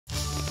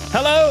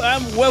Hello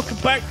and welcome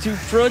back to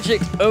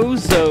Project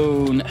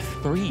Ozone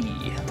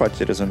 3.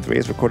 Project Ozone 3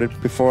 is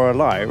recorded before our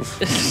live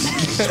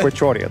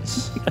Twitch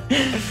audience.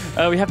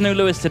 We have no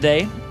Lewis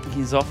today.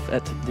 He's off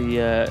at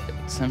the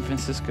San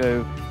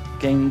Francisco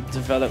Game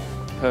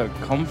Developer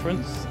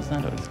Conference. Is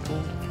that what it's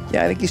called?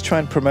 Yeah, I think he's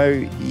trying to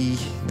promote...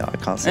 No, I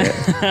can't say it.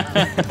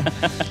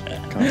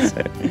 Can't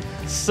say it.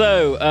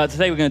 So,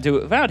 today we're going to do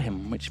it without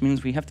him, which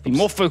means we have to be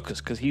more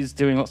focused because he's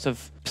doing lots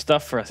of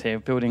stuff for us here,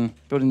 building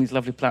these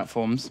lovely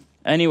platforms.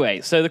 Anyway,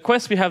 so the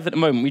quest we have at the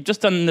moment, we've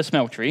just done the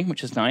smeltery,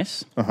 which is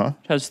nice. Uh-huh.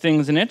 It has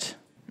things in it.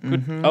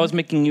 I was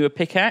making you a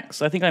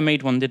pickaxe. I think I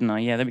made one, didn't I?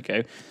 Yeah, there we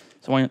go.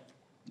 So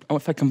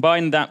if I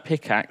combine that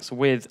pickaxe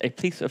with a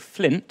piece of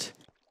flint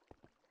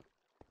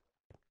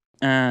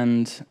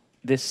and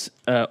this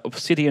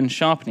obsidian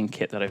sharpening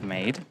kit that I've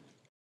made,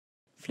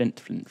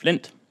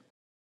 flint,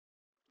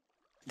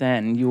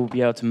 then you'll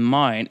be able to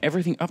mine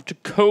everything up to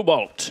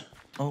cobalt.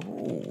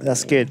 Oh,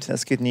 that's good.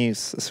 That's good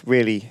news. That's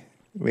really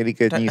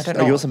good news.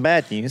 Oh, you want some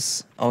bad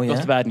news? Oh, yeah?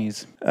 What's the bad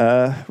news?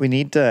 We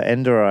need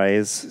Ender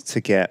Eyes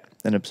to get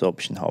an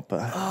absorption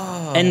hopper.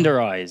 Oh.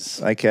 Ender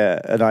Eyes? Like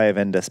an Eye of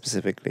Ender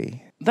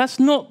specifically. That's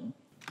not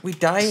we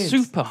died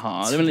super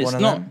hard. I mean, it's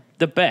not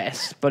the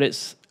best,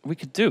 but we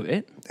could do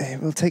it.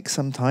 It will take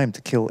some time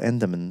to kill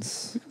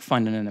Endermans. We can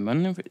find an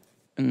Enderman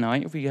at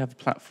night if we have a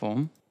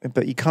platform.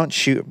 But you can't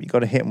shoot him. You got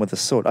to hit him with a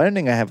sword. I don't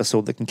think I have a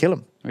sword that can kill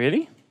him.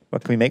 Really? Well,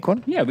 can we make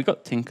one? Yeah, we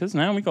got tinkers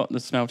now. We got the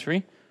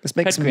smeltery. Let's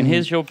make Pedguin,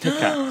 here's your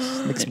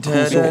pickaxe. Make some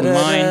cool sword.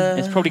 Mine.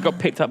 It's probably got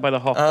picked up by the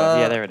hopper.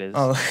 Yeah, there it is.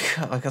 Oh,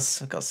 I got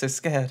so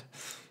scared.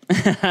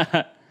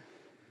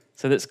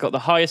 So that's got the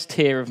highest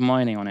tier of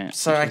mining on it.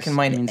 So I can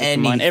mine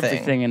anything. Mine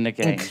everything in the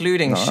game.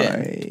 Including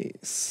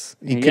nice.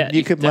 Sjin.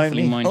 You could mine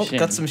me. Oh, Sjin.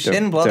 got some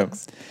Sjin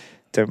blocks.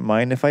 Don't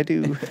mind if I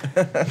do.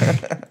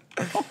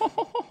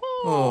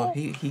 Oh,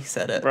 he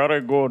said it.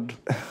 Very good.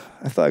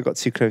 I thought I got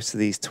too close to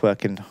these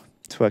twerking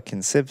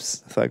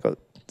sieves. I thought I got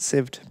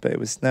sieved, but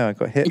I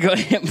got hit. You got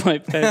hit by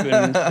Pedguin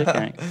and his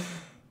pickaxe.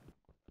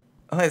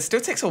 Oh, it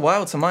still takes a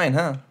while to mine,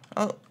 huh?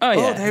 Oh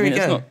yeah. There we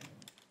go.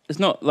 It's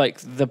not like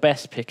the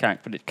best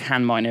pickaxe, but it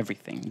can mine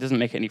everything. It doesn't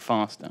make it any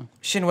faster.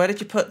 Sjin, where did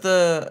you put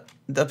the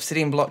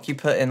obsidian block you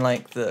put in,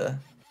 like, the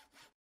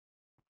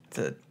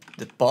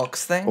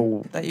box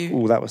thing?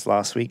 That was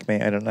last week,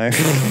 mate. I don't know.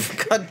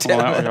 God damn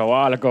that was a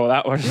while ago,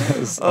 that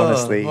was.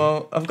 Honestly.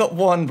 Well, I've got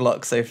one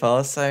block so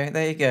far, so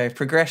there you go.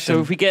 Progression.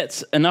 So if we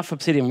get enough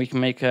obsidian, we can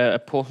make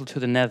a portal to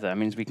the Nether. That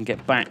means we can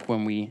get back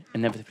when we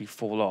inevitably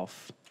fall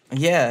off.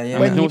 Yeah.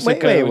 Wait.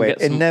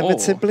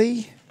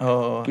 Inevitably?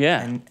 Oh,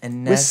 yeah.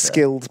 We're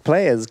skilled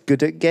players,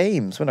 good at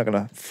games. We're not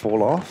going to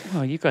fall off.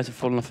 Well, you guys have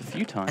fallen off a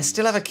few times. I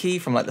still have a key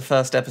from, like, the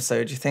first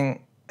episode. Do you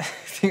think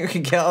we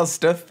can get our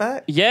stuff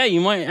back? Yeah,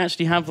 you might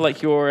actually have,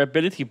 like, your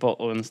ability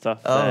bottle and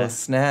stuff. Oh,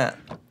 snap.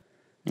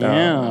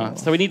 Yeah. Oh.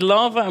 So we need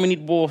lava and we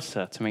need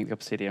water to make the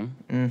obsidian.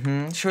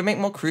 Should we make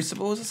more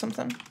crucibles or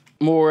something?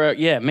 More,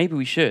 yeah, maybe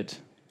we should.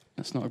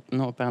 That's not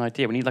a bad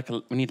idea. We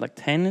need like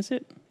 10, is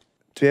it?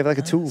 Do we have like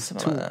a tool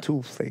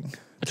thing?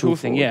 A tool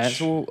thing, yeah.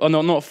 It's all,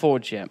 not a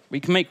forge yet. We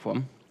can make one.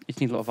 You just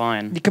need a lot of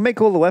iron. You can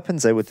make all the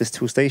weapons though with this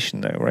tool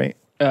station though, right?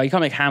 You can't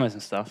make hammers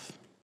and stuff.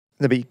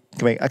 No, but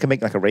I can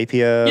make like a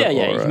rapier or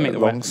you can make the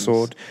long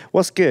sword.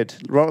 What's good?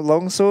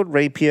 Long sword,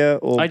 rapier,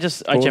 or I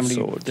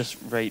generally just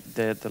rate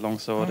the long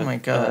sword. Oh my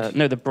god.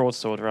 No, the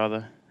broadsword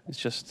rather. It's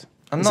just...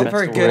 I'm not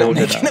very good at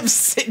making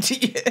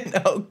obsidian.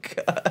 Oh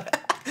god.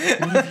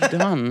 What have you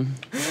done?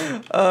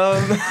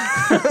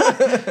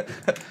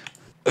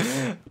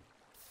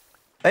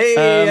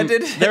 Hey, I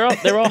did.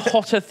 There are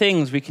hotter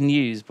things we can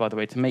use, by the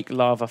way, to make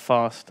lava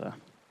faster.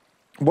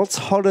 What's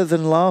hotter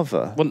than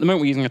lava? Well, at the moment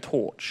we're using a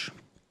torch.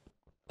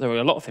 There are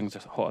a lot of things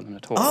that are hotter than a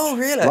torch. Oh,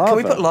 really? Lava. Can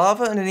we put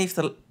lava underneath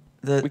the...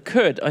 We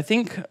could. I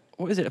think,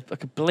 what is it?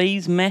 Like a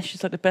blaze mesh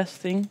is like the best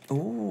thing?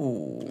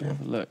 Ooh.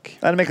 Have a look.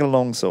 I'd make a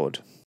long sword.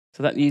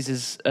 So that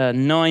uses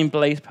 9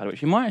 blaze powder,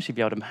 which you might actually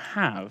be able to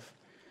have.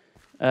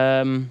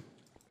 I've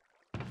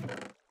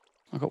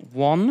got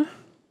 1.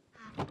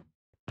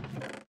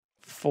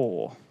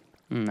 4.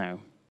 No.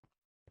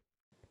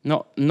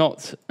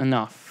 Not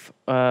enough.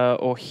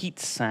 Or heat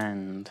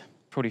sand.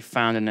 Probably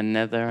found in the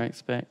Nether, I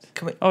expect.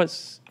 Can we... Oh,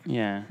 it's...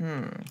 Yeah.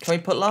 Can we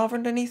put lava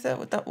underneath it?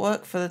 Would that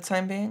work for the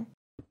time being?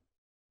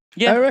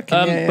 Yeah, I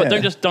reckon, but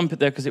don't just dump it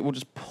there because it will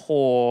just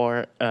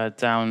pour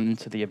down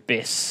into the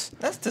abyss.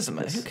 That doesn't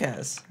matter. Who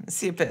cares? It's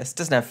the abyss.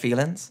 Doesn't have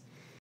feelings.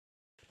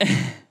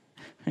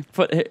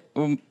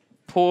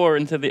 Pour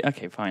into the...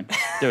 Okay, fine.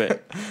 Do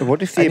it.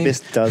 What if the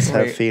abyss does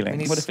have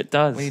feelings? What if it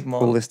does? We need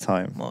more, all this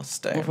time. More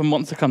stone. What if a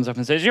monster comes up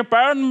and says, "You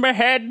burned my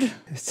head"?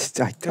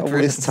 All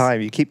this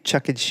time. You keep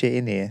chucking shit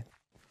in here.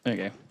 There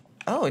you go.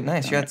 Oh,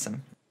 nice. You had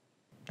some.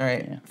 All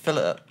right. Yeah. Fill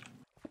it up.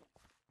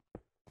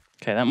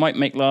 Okay, that might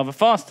make lava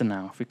faster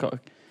now. If we got...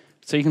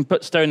 So you can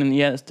put stone in...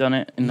 Yeah, it's done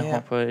it in the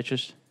hopper. It's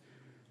just...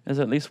 There's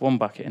at least 1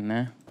 bucket in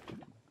there.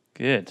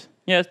 Good.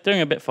 Yeah, it's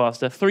doing a bit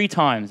faster. 3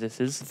 times this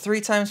is. 3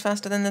 times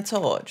faster than the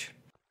torch?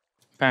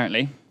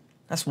 Apparently.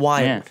 That's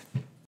wild. Yeah.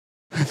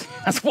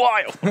 That's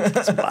wild.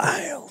 That's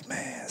wild,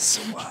 man. It's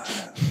so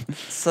wild.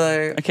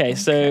 So Okay,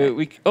 so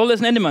we. Oh,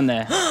 there's an Enderman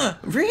there.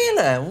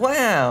 really?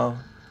 Wow.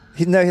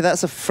 No,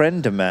 that's a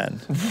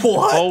frienderman.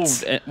 What?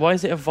 Evolved. Why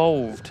is it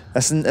evolved?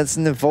 That's an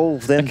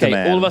evolved enderman.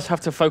 Okay, all of us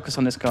have to focus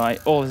on this guy.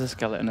 Oh, there's a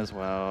skeleton as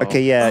well.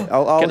 Okay, yeah,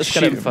 I'll Get the shoot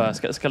skeleton him.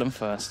 first. Get the skeleton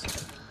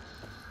first.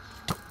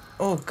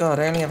 Oh god,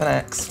 I only have an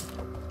axe.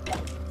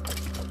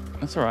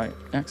 That's all right.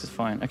 Axe is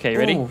fine. Okay, you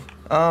ready? Ooh,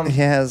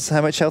 He has,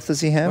 how much health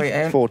does he have?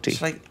 wait, 40.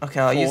 Okay,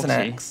 I'll use an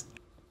 40. axe.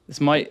 This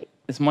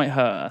might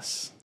hurt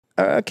us.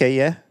 Okay,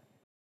 yeah,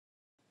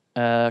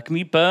 Can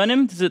we burn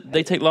him?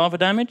 They take lava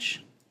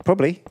damage?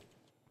 probably.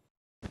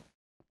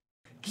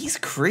 He's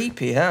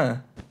creepy, huh?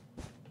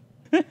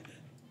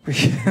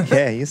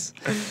 Yeah, he is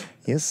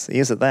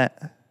at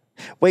that.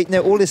 Wait,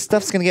 no, all his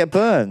stuff's gonna get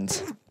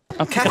burned.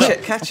 I'll Catch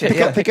it,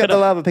 yeah. Pick up the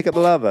lava, pick up the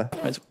lava.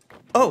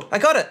 Oh, I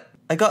got it.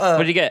 I got a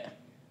What did you get?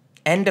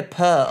 ender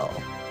pearl.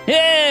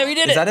 Yeah, we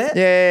did Is it. that it?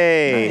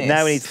 Yay! Nice.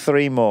 Now we need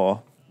 3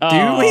 more. Do we?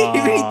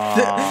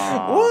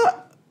 Aw.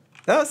 What?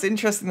 That was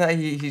interesting that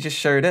he just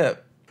showed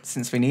up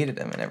since we needed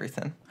him and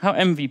everything. How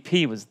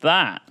MVP was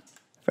that?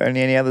 If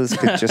only any others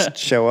could just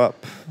show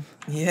up.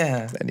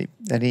 Yeah.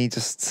 And he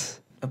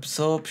just...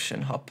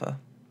 Absorption hopper.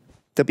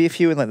 There'll be a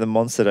few in like the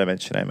monster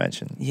dimension, I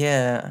imagine.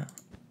 Yeah.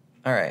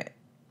 All right.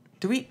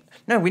 Do we?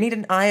 No, we need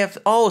an eye of.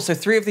 Oh, so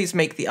 3 of these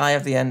make the eye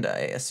of the ender, I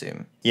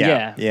assume.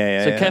 Yeah.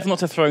 So careful not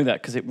to throw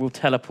that because it will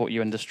teleport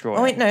you and destroy.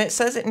 Oh wait, no. It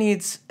says it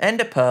needs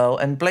ender pearl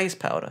and blaze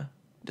powder.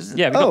 Does it?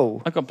 Yeah,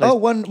 I got blaze. Oh,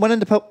 one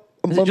ender pearl.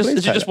 Is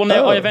it just one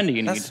eye of ender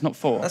you need, not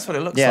 4? That's what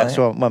it looks Yeah, like.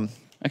 so one.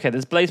 Okay,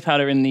 there's blaze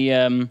powder in the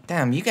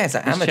Damn, you guys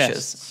are these amateurs.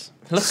 chests.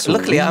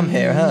 Luckily, I'm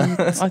here,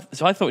 huh?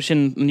 So I thought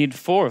Sjin needed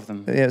 4 of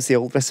them. Yeah, it's the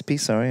old recipe,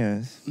 sorry.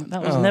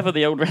 That was never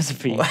the old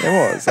recipe. It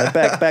was.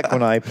 Back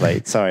when I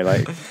played, sorry,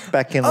 like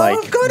back in like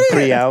I've got it.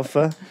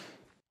 pre-alpha.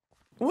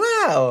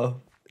 Wow.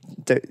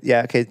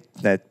 Yeah, okay.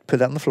 No, put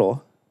that on the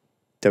floor.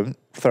 Don't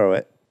throw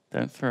it.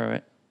 Don't throw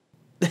it.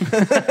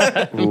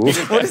 Ooh.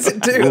 What does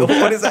it do?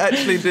 What does it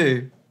actually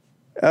do?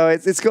 Oh,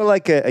 it's got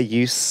like a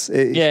use.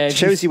 It Yeah,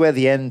 shows you where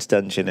the end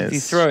dungeon is. If you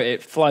throw it,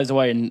 it flies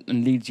away and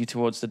leads you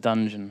towards the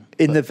dungeon.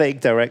 in the vague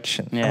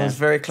direction. I Yeah. was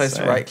very close to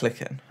So- right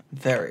clicking.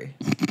 Very.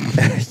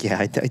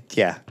 Yeah,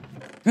 yeah.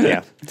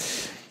 Yep.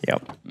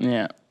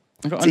 Yeah.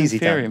 I've got It's an easy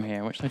done. Inferium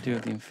here. What should I do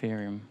with the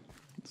Inferium?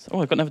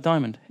 Oh, I've got another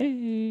diamond.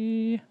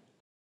 Hey.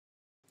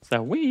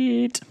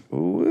 Sweet. I'm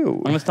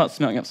Ooh. going to start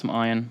smelting up some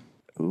iron.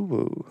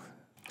 Ooh.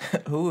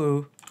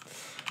 Ooh.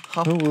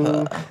 Hopper.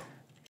 Ooh.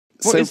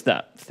 What is So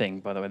that thing,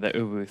 by the way? The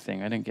uwu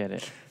thing? I don't get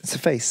it. it's a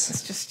face.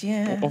 It's just,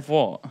 yeah. Of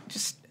what?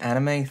 Just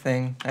anime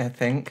thing, I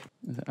think.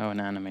 Oh,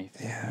 an anime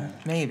thing. Yeah.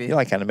 Maybe. You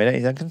like anime, don't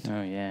you, Duncan?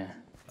 Oh, yeah.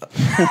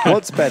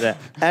 What's better,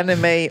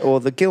 anime or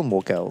the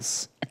Gilmore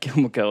Girls?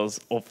 Gilmore Girls,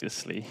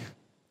 obviously.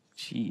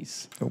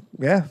 Jeez. Oh,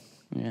 yeah.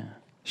 Yeah.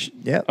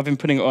 Yeah. I've been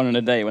putting it on in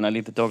a day when I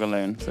leave the dog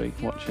alone so he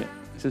can watch it.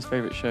 It's his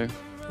favourite show.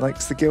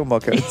 Likes the Gilmore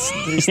Girls.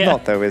 It's Yeah.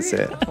 not though, is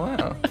it?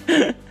 Wow.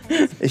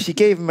 If you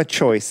gave him a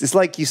choice, it's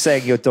like you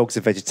saying your dog's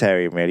a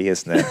vegetarian, really,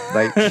 isn't it?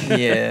 Like,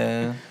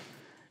 Yeah.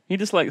 He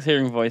just likes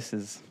hearing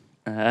voices.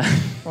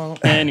 Well,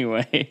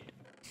 Anyway.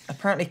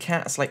 apparently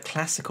cats like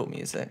classical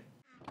music.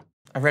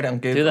 I read it on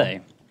Google. Do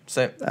they?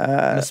 So,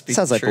 must be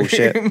sounds like true.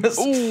 bullshit.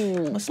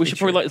 Ooh, Must we be should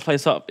probably true. light this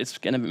place up. It's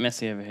getting a bit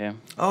messy over here.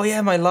 Oh,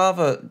 yeah, my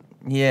lava.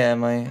 Yeah,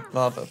 my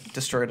lava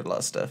destroyed a lot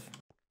of stuff.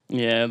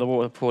 Yeah, the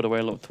water poured away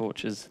a lot of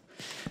torches.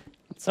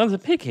 So there's a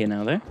pig here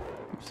now, though.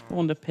 We've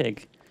spawned a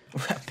pig.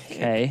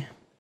 Okay.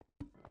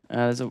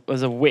 There's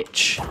a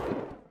witch.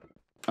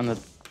 And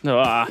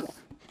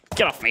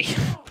get off me.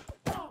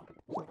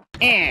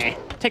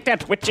 Take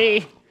that,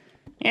 witchy.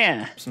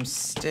 Yeah. Some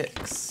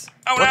sticks.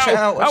 Oh Watch no!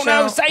 out, watch oh no!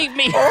 out. Save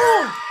me!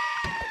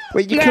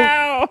 wait,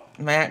 No!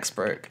 My axe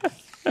broke.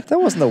 that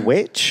wasn't a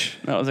witch.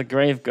 That was a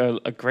grave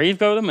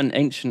golem, an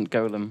ancient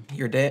golem.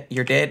 You're dead.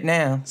 You're dead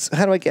now. So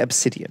how do I get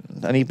obsidian?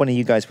 I need one of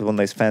you guys with one of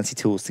those fancy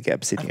tools to get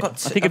obsidian. I've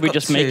got I think if I've we got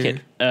just 2. make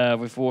it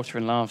with water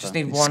and lava. Just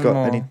need It's one got-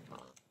 more.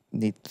 I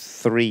need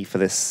 3 for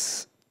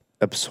this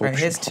absorption. Right,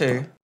 here's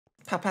hopper. 2.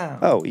 Pop out.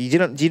 Oh, you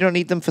don't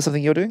need them for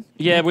something you're doing?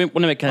 Yeah, we want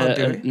to make Oh,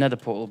 do a we? nether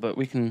portal, but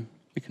we can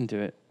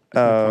do it.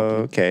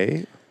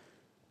 Okay.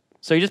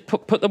 So you just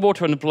put the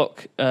water on the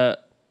block. Hang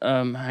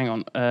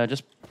on.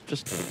 Just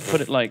put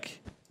it like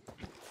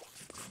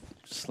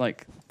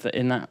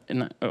in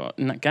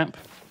that gap.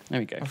 There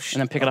we go. And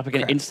then pick it up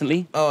again crap.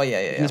 instantly. Oh, yeah.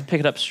 And just pick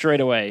it up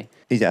straight away,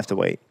 You don't have to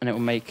wait. and it will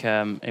make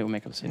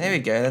obsidian. There we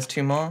go. There's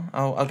 2 more.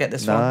 I'll get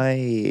this one.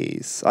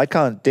 Nice. I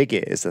can't dig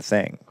it is the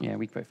thing. Yeah,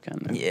 we both can.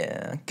 Then.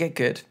 Yeah, get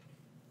good.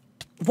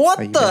 What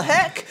Are you the ready?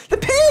 heck? The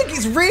pig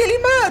is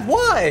really mad.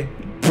 Why?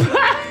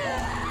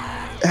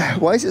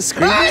 Why is it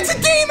screaming? Ah, it's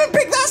a demon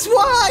pig. That's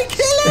why.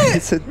 Kill it.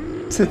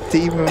 It's a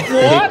demon pig.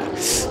 What?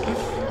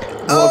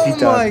 What have you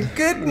done? my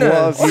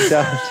goodness. What have you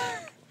done?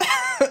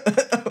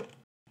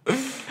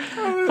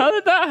 How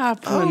did that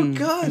happen? Oh,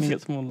 God. Let me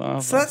get some more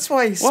lava. So that's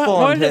why he Why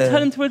spawned did it here.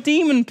 turn into a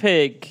demon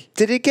pig?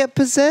 Did it get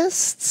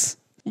possessed?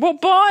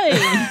 What by?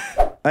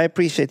 I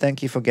appreciate.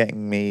 Thank you for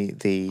getting me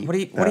the. What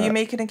are you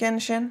making again,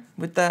 Sjin?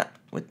 With that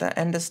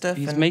ender stuff?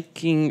 He's and-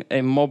 making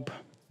a mob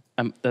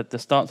the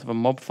start of a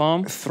mob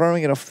farm.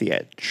 Throwing it off the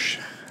edge.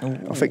 Ooh.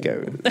 Off it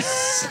goes.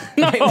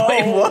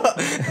 Wait,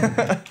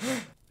 what?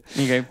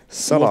 You go.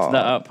 So Water long.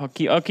 that up.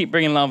 I'll keep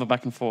bringing lava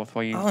back and forth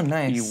while you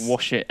nice. you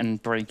wash it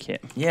and break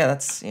it. Yeah,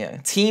 that's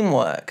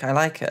teamwork. I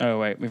like it. Oh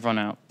wait, we've run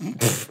out. We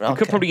Okay.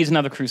 could probably use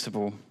another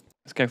crucible.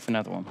 Let's go for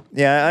another one.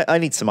 Yeah, I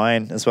need some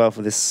iron as well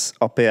for this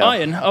up here.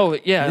 Iron. Oh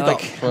yeah, We've got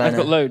plenty. I've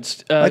got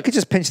loads. I could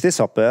just pinch this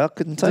up there,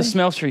 couldn't I? The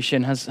smeltery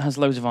Sjin has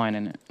loads of iron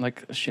in it,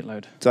 like a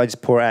shitload. So I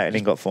just pour it out in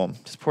ingot form.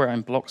 Just pour it out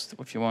in blocks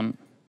if you want.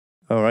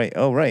 Oh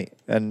right.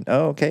 And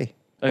okay.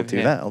 I'll Over do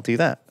here. that. I'll do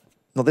that.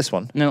 Not this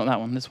one. No, not that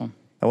one. This one.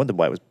 I wondered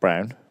why it was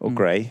brown or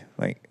grey.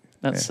 Like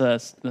That's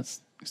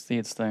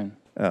seared stone.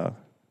 oh,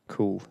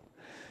 cool.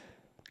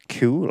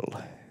 Cool.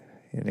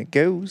 And it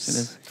goes. So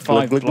there's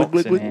 5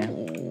 blocks in here.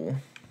 Ooh.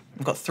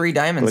 I've got 3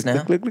 diamonds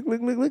now.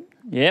 Glug.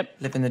 Yep.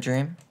 Living the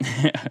dream.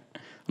 I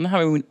don't know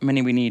how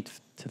many we need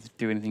to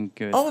do anything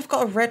good. Oh, I've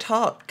got a red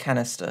heart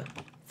canister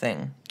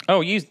thing.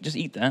 Oh, just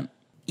eat that.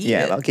 Eat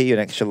Yeah, it. that'll get you an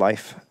extra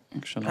life.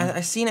 Actually.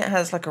 I seen it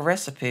has like a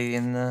recipe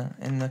in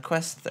the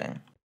quest thing.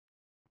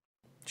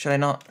 Should I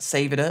not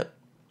save it up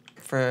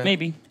for?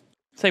 Maybe.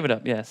 Save it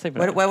up. Yeah, save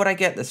it up. Where would I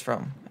get this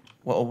from?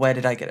 Or where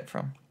did I get it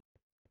from?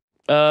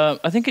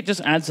 I think it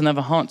just adds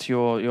another heart to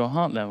your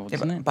heart level, Yeah,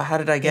 doesn't it? but how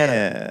did I get it?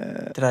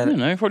 Yeah. Did I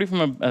don't I? know. Probably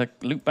from a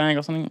loot bag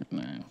or something.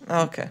 No.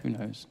 Oh, okay. Who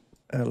knows?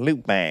 A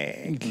loot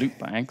bag. Loot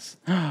bags.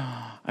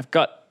 I've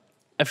got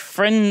a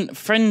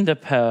friender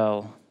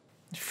pearl.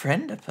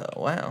 Friend of pearl.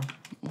 Wow.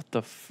 What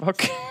the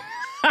fuck?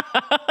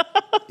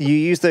 You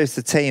use those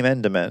to tame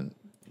Endermen.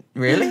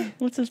 Really?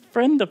 What does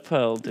friender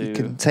pearl do? You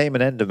can tame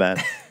an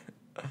Enderman.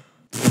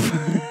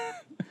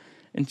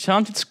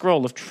 Enchanted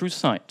scroll of true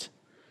sight.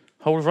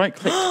 Hold right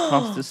click to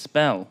cast a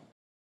spell.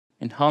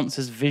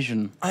 Enhances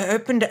vision. I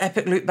opened an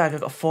epic loot bag. I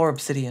got 4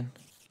 obsidian.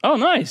 Oh,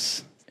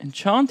 nice.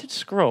 Enchanted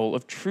scroll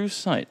of true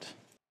sight.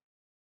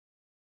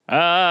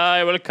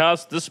 I will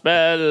cast the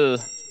spell.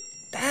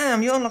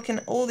 Damn, you're unlocking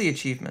all the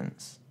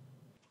achievements.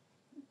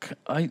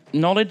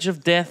 Knowledge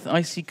of death,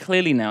 I see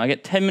clearly now. I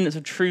get 10 minutes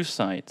of true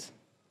sight.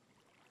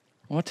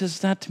 What does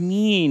that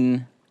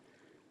mean?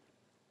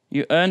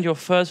 You earned your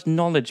first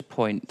knowledge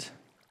point.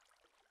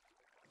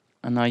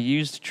 And I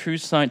used true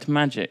sight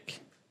magic.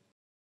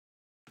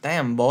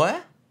 Damn, boy.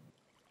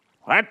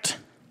 What?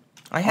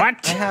 I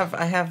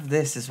have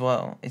this as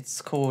well.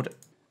 It's called.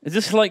 Is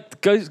this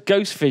like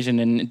ghost vision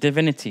in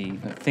Divinity?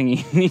 That thing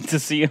you need to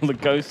see all the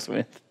ghosts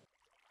with?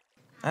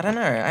 I don't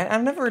know.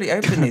 I've never really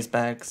opened these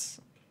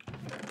bags,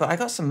 but I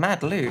got some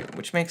mad loot,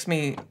 which makes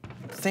me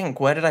think: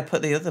 where did I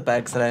put the other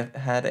bags that I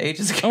had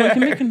ages ago? Oh, I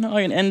can make an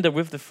iron ender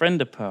with the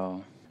friender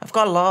pearl. I've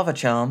got a lava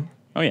charm.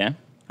 Oh yeah.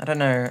 I don't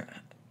know.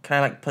 Can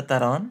I like put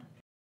that on?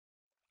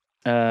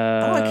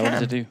 I What can.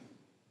 does it do?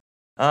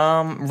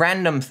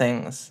 Random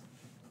things.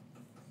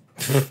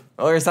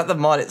 Or is that the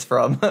mod it's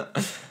from?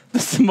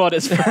 That's the mod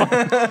it's from.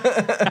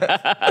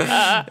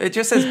 It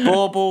just says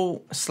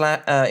bauble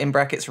in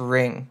brackets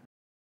ring.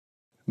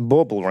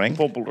 Bauble ring.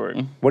 Bubble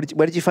ring. Where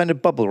did you find a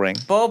bubble ring?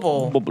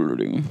 Bauble. Bubble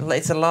ring.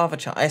 It's a lava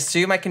charm. I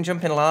assume I can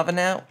jump in lava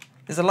now.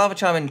 There's a lava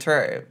charm in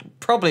Terraria.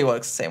 Probably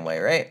works the same way,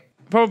 right?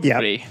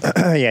 Probably.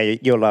 Yeah,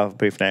 you're lava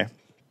proof now.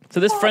 So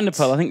this friender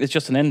pearl, I think there's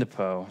just an ender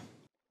pearl.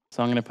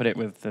 So I'm going to put it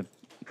with the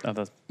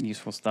other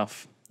useful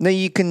stuff. No,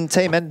 you can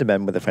tame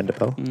Endermen with a friend of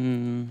pearl.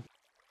 Not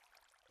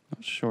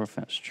sure if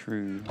that's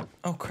true.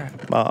 Oh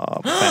crap.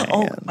 Oh,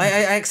 Oh,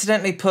 I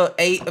accidentally put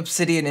 8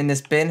 obsidian in this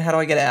bin. How do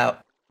I get it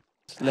out?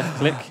 Just left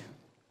click.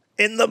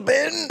 in the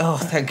bin. Oh,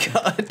 thank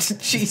God.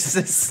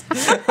 Jesus.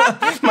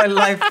 My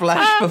life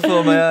flashed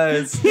before my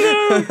eyes.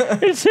 No,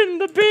 it's in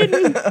the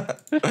bin.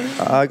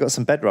 I got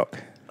some bedrock.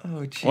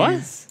 Oh, jeez.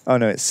 What? Oh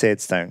no, it's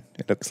seared stone.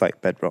 It looks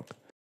like bedrock.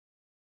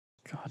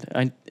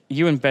 God,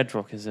 you and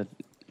bedrock is a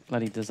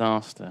bloody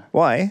disaster.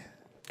 Why?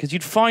 Because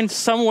you'd find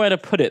somewhere to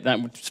put it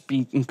that would just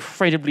be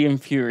incredibly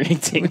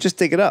infuriating. We just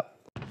dig it up.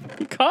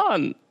 You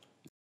can't.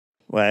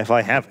 Well, if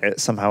I have it,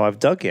 somehow I've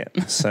dug it.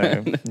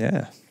 So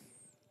yeah.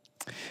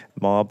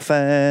 Mob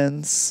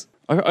fans.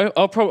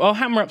 I'll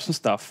hammer up some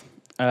stuff.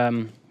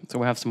 So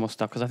we'll have some more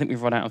stuff because I think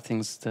we've run out of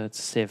things to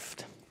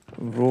sift.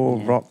 Raw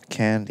rock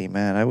candy,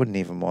 man. I wouldn't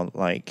even want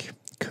like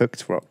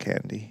cooked rock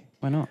candy.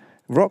 Why not?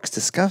 Rock's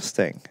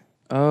disgusting.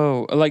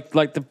 Oh, like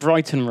the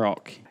Brighton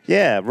rock.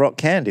 Yeah, rock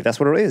candy. That's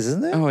what it is,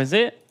 isn't it? Oh, is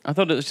it? I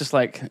thought it was just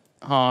like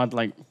hard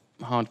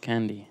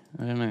candy.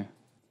 I don't know.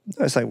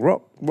 No, it's like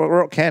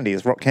rock candy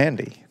is rock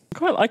candy.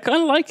 I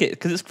kind of like it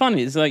because it's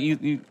funny. It's like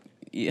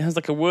it has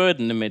like a word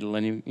in the middle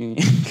and you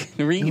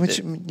can read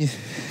it.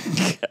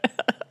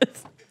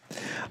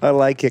 I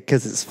like it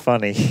because it's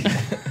funny.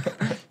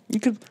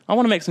 I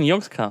want to make some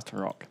Yogscast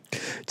rock.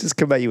 Just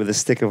come at you with a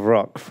stick of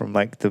rock from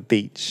like the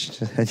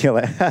beach, and you're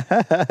like,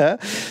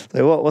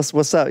 so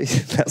what's up?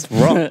 That's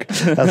rock.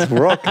 That's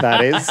rock.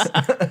 That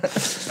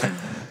is.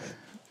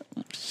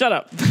 Shut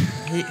up.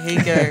 Here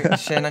you go,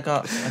 Sjin. I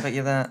got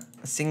you that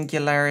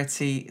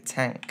singularity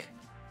tank.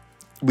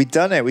 We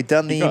done it. We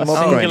done the got a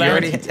mob singular-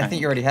 grind. I Tank.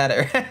 think you already had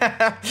it.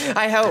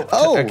 I helped.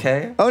 Oh,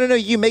 Okay. Oh no,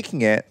 you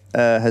making it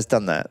has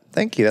done that.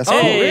 Thank you. That's Oh,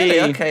 cool. really?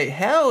 Hey. Okay.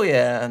 Hell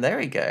yeah. There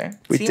we go.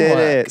 We Teamwork.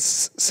 did it.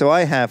 So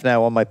I have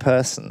now on my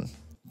person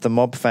the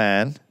mob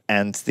fan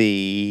and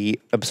the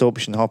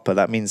absorption hopper.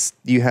 That means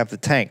you have the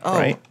tank, Oh,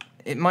 right?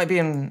 it might be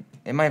in.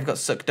 It might have got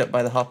sucked up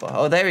by the hopper.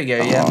 Oh, there we go.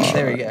 Yeah,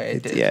 there we go.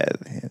 It did. Yeah.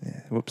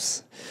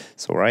 Whoops.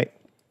 It's all right.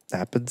 It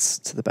happens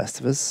to the best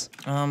of us.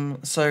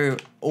 So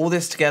all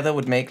this together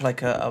would make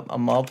like a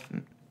mob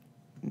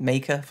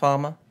maker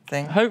farmer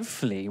thing.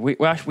 Hopefully. We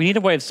need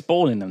a way of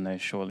spawning them, though,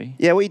 surely.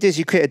 Yeah, what you do is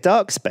you create a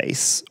dark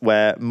space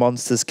where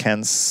monsters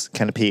can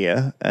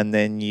appear, and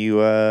then you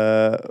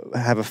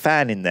have a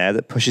fan in there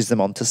that pushes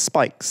them onto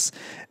spikes,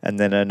 and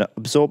then an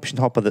absorption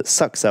hopper that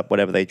sucks up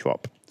whatever they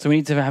drop, So we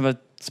need to have a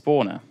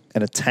spawner.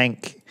 and a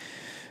tank.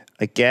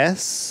 I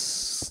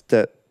guess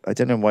that I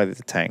don't know why there's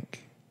a tank.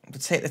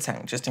 But take the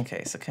tank just in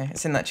case, okay?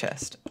 It's in that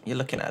chest. You're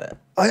looking at it.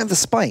 I have the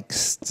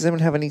spikes. Does anyone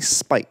have any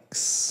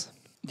spikes?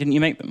 Didn't you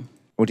make them?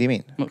 What do you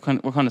mean? What kind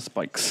of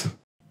spikes?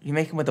 You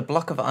make them with a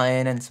block of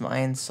iron and some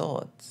iron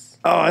swords.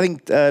 Oh, I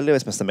think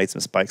Lewis must have made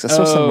some spikes. I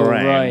saw some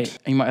around. Right.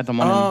 You might have them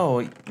on him.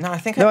 Oh, no, I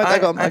think No, I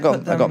got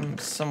put them. them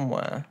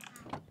somewhere.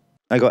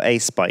 I got a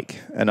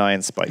spike, an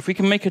iron spike, If we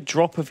can make a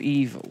drop of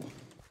evil,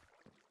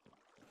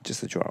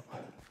 just a drop.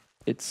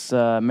 it's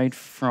made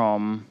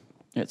from...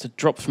 It's a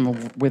drop from a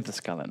wither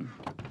skeleton.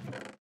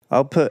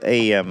 I'll put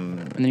a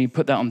And then you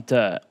put that on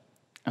dirt.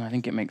 And I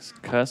think it makes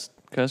cursed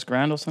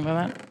ground or something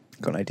like that.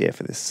 got an idea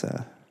for this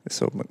this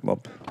sort of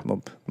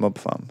mob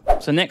farm.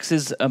 So next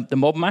is the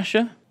mob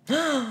masher.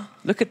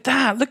 Look at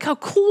that. Look how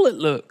cool it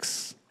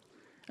looks.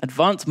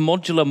 Advanced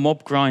modular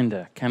mob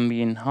grinder can be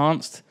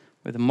enhanced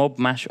with mob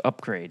masher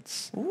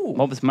upgrades. Ooh.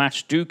 Mobs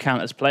mashed do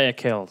count as player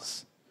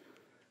kills.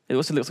 It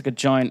also looks like a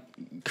giant,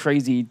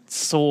 crazy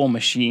saw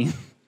machine.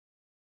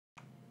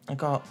 I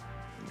got.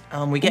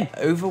 We get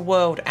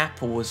overworld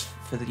apples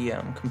for the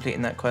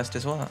completing that quest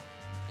as well.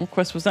 What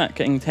quest was that?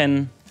 Getting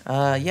 10...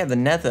 Yeah, the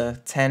Nether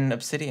 10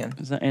 obsidian.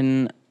 Is that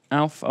in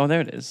Alpha? Oh,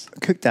 there it is.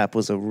 Cooked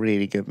apples are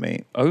really good,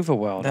 mate.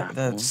 Overworld The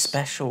apples.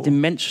 special.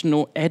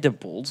 Dimensional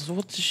edibles.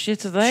 What the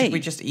shit are they? Should we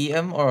just eat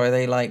them, or are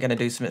they like gonna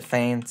do something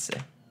fancy?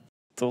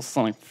 Still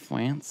something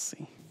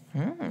fancy.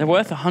 They're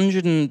worth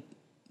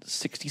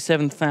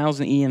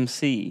 167,000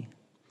 EMC.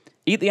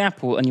 Eat the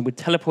apple and you would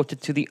teleport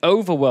it to the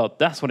overworld.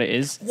 That's what it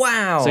is.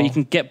 Wow! So you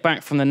can get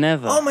back from the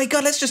Nether. Oh my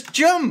god! Let's just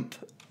jump.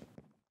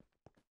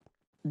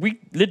 We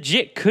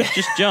legit could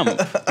just jump.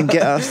 And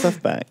get our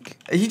stuff back.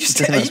 Are you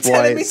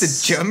telling me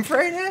to jump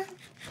right now?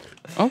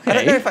 Okay. I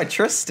don't know if I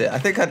trust it. I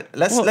think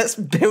let's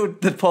build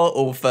the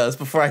portal first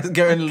before I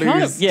go and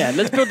lose. Yeah,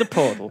 let's build the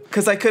portal.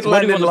 Because I could So where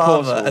do land you in want the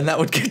lava portal? and that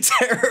would go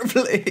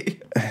terribly.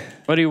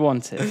 Where do you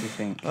want it, do you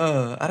think?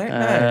 I don't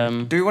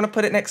know. Do we want to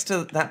put it next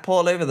to that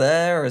portal over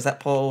there, or is that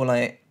portal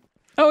like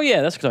Oh,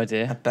 yeah, that's a good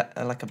idea.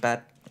 like a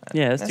bad?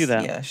 Yeah, let's do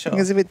that. Yeah, sure.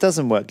 Because if it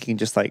doesn't work, you can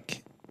just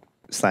like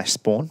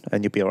 /spawn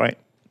and you'll be all right.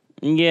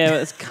 Yeah,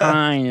 but it's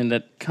kind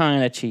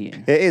of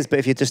cheating. It is, but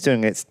if you're just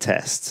doing it to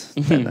test,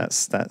 then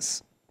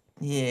that's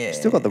Yeah.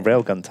 still got the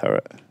railgun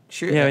turret.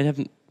 Sure. Yeah,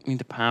 we need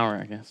to power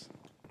it, I guess.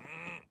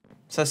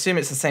 So I assume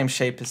it's the same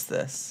shape as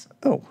this.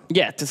 Oh,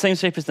 Yeah, it's the same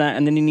shape as that,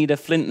 and then you need a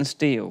flint and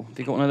steel. Have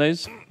you got one of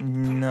those?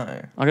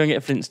 No. I'll go and get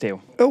a flint and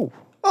steel.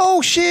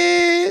 oh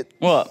shit!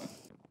 What?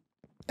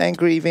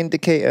 Angry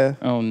Vindicator.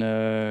 Oh,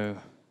 no.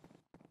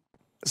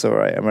 It's all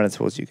right. I'm running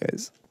towards you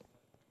guys.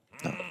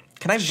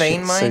 Can I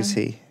vein mine? So's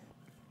he.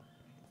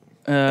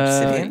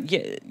 Obsidian?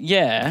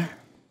 Yeah.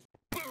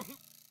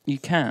 You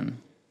can.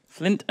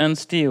 Flint and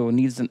steel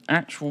needs an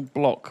actual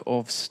block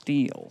of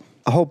steel.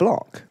 A whole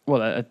block.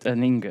 Well,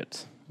 an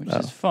ingot, which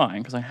is fine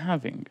because I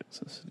have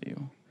ingots of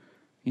steel.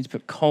 You need to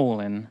put coal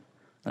in.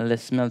 Le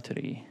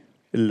smeltery.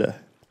 Le.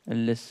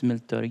 Le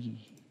smeltery.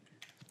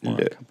 Well,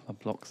 Le. a couple of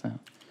blocks out.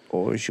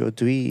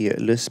 Aujourd'hui,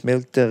 le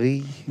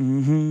smelterie.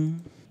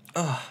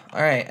 Oh,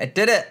 all right. I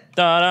did it.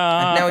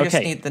 Ta-da! And now we okay.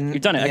 just need the...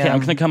 You've done it. Okay, I'm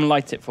going to come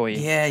light it for you.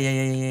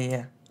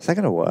 Yeah. Is that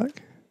going to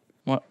work?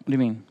 What do you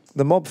mean?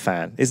 The mob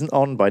fan isn't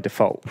on by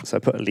default, so I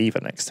put a lever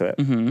next to it.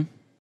 Mm-hmm.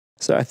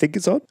 So I think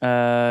it's on.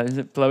 Is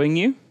it blowing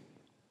you?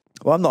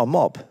 Well, I'm not a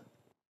mob.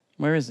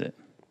 Where is it?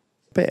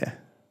 Beer.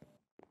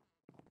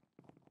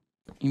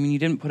 You mean you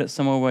didn't put it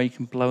somewhere where you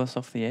can blow us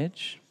off the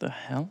edge? The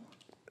hell?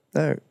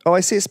 No. Oh,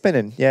 I see it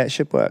spinning. Yeah, it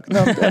should work.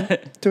 No, I'm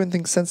doing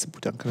things sensible,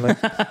 Duncan. Like,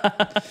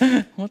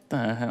 What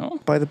the hell?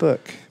 by the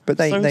book. But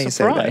now, So now you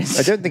say that. surprised.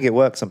 I don't think it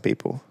works on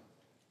people.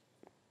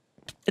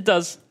 It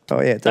does.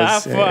 Oh, yeah, it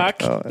does.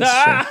 Fuck. Oh, that's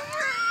a shame.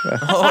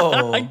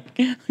 Oh. I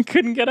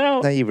couldn't get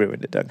out. Now you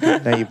ruined it,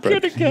 Duncan. Now you broke.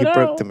 couldn't get You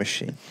broke out. the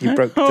machine. You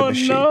broke the Oh,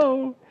 machine.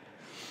 no.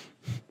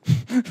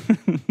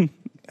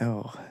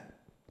 Oh,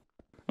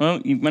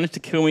 Well, you managed to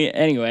kill me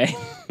anyway.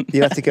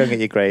 you have to go and get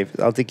your grave.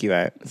 I'll dig you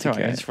out. It's all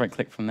right. I just right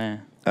click from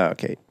there. Oh,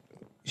 okay.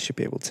 You should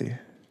be able to.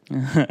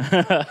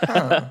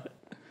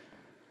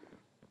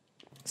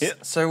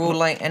 So will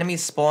like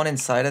enemies spawn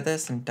inside of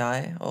this and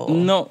die? Or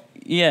Not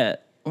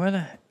yet. Where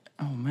the...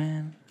 Oh,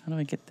 man. How do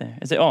I get there?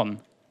 Is it on?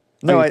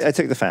 No, Oh, I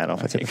took the fan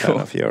off. I took the fan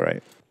cool. off. You're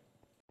right.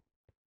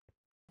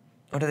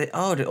 Or do they?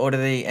 Oh, or do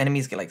the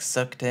enemies get like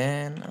sucked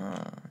in?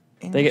 Oh,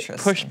 They get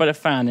pushed by the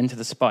fan into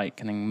the spike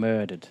and then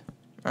murdered.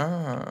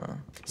 Ah.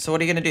 So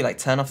what are you gonna do? Like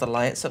turn off the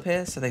lights up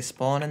here so they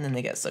spawn and then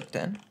they get sucked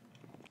in?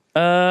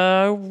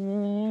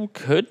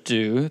 Could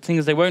do. The thing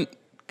is, they won't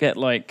get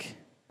like.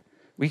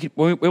 We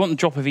want the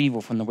drop of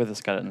evil from the wither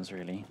skeletons,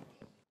 really.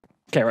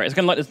 Okay, right. It's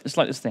gonna like this. It's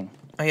like this thing.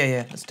 Oh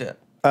yeah, let's do it.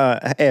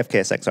 AFK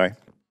a sec, sorry.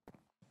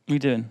 What are you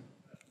doing?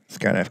 Let's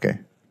go on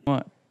AFK.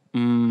 What?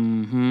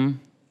 Mm-hmm.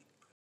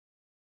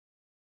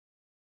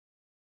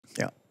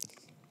 Yeah.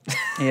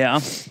 Yeah.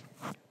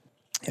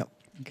 Yep.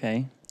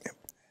 Okay.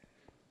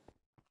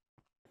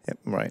 Yep,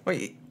 right.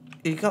 Wait,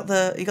 you got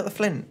the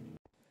flint?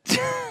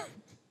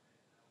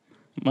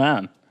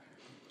 Man,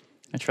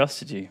 I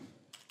trusted you,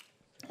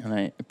 and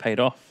it paid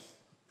off.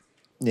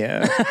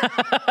 Yeah.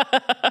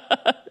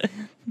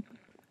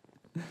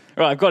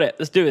 Right, I've got it.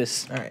 Let's do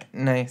this. All right,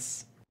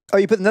 nice. Oh,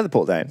 you put the nether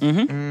port down?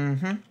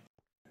 Mm-hmm.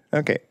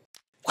 Okay.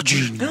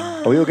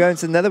 Are we all going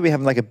to the nether? We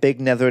having like a big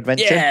nether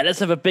adventure? Yeah, let's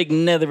have a big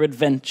nether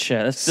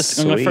adventure. Let's just.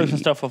 I'm gonna throw some Sweet.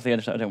 stuff off the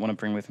edge that I don't want to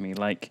bring with me,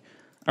 like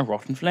a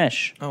rotten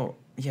flesh Oh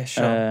yeah,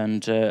 sure.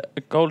 and a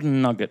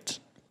golden nugget,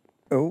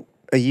 Oh,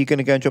 are you going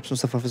to go and drop some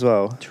stuff off as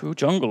well? 2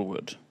 jungle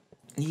wood,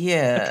 a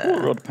yeah. tool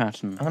rod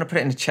pattern, I'm gonna put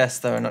it in a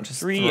chest though, and not just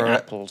 3 throw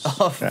apples. it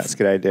off. That's a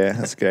good idea.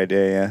 That's a good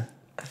idea,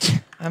 yeah.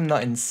 I'm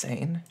not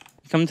insane.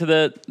 Come to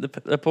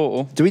the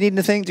portal. Do we need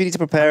anything? Do we need to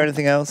prepare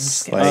anything else?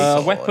 I'm scared.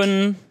 Sword.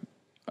 Weapon,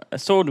 a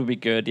sword would be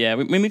good. Yeah,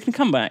 we can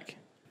come back.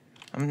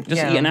 Just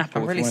eat an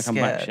apple I'm if really you want to come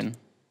back, scared. Sjin.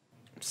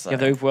 So, You have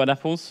the overworld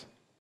apples.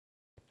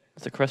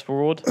 It's a crest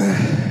reward.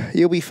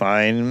 You'll be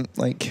fine.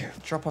 Like,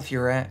 drop off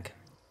your rack.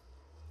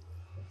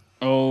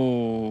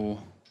 Oh,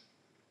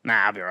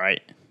 nah, I'll be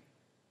right.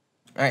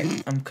 All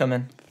right, I'm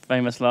coming.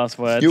 Famous last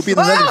words. you'll be in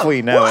the nether before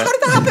you know What?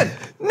 it. How did that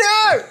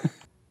happen?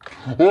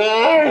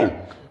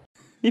 No!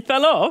 You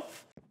fell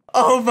off.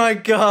 Oh my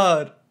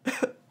god.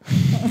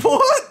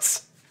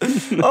 What?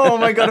 Oh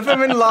my god, if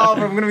I'm in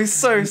lava, I'm gonna be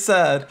so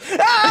sad.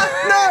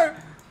 Ah, no!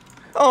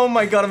 Oh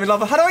my god, I'm in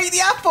lava. How do I eat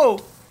the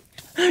apple?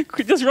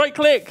 Just right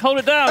click, hold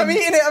it down. I'm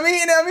eating it.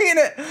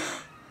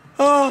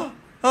 Oh,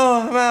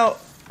 I'm out.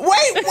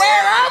 Wait,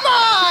 where am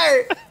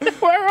I?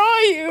 Where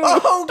are you?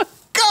 Oh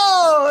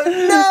god,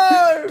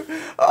 no!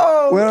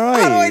 Oh, Where are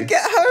how do I you?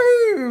 get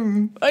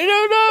home? I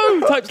don't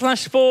know. Type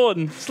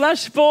 /spawn.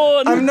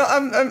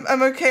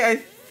 I'm okay, I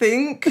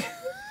think.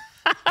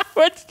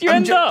 Where did you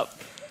end up?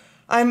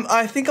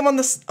 I think I'm on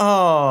the.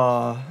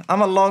 Oh,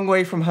 I'm a long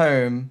way from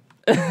home.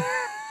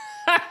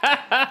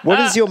 What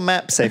does your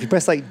map say? If you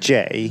press like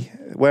J,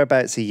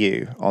 whereabouts are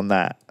you on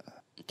that?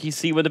 Do you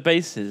see where the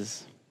base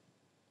is?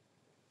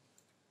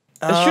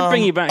 It should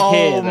bring you back oh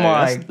here. Though.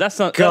 my That's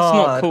not cool.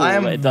 I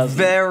am that it doesn't.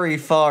 very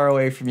far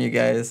away from you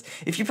guys.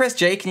 If you press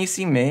J, can you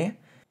see me?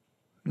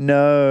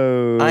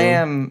 No. I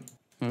am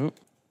Oh.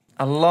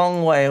 a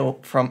long way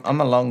from.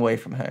 I'm a long way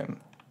from home.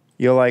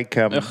 You're like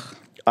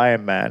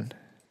Iron Man.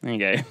 There you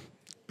go.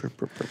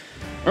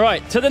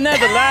 Right, to the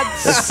nether,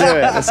 lads. Let's do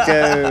it. Let's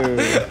go.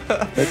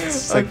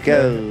 Let's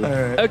go. All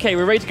right. Okay,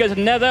 we're ready to go to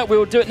the nether. We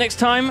will do it next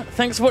time.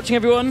 Thanks for watching,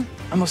 everyone,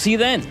 and we'll see you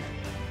then.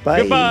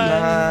 Bye.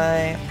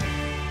 Goodbye. Bye.